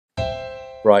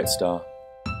Bright Star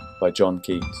by John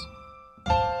Keats.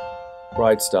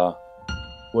 Bright star,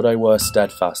 would I were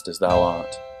steadfast as thou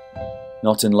art,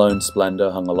 not in lone splendour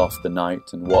hung aloft the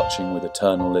night, and watching with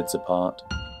eternal lids apart,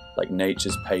 like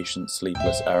nature's patient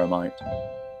sleepless Eremite,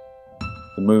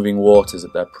 the moving waters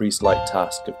at their priestlike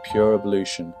task of pure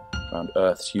ablution round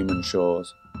earth's human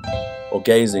shores, or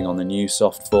gazing on the new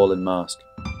soft fallen mask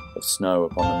of snow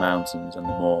upon the mountains and the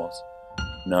moors.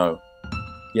 No,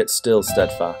 yet still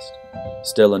steadfast,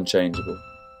 still unchangeable,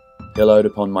 pillowed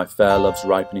upon my fair love's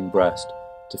ripening breast,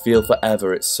 to feel for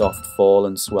ever its soft fall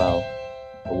and swell,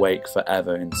 awake for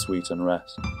ever in sweet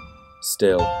unrest,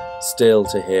 still, still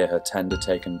to hear her tender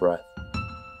taken breath,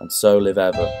 and so live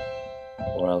ever,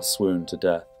 or else swoon to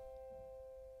death.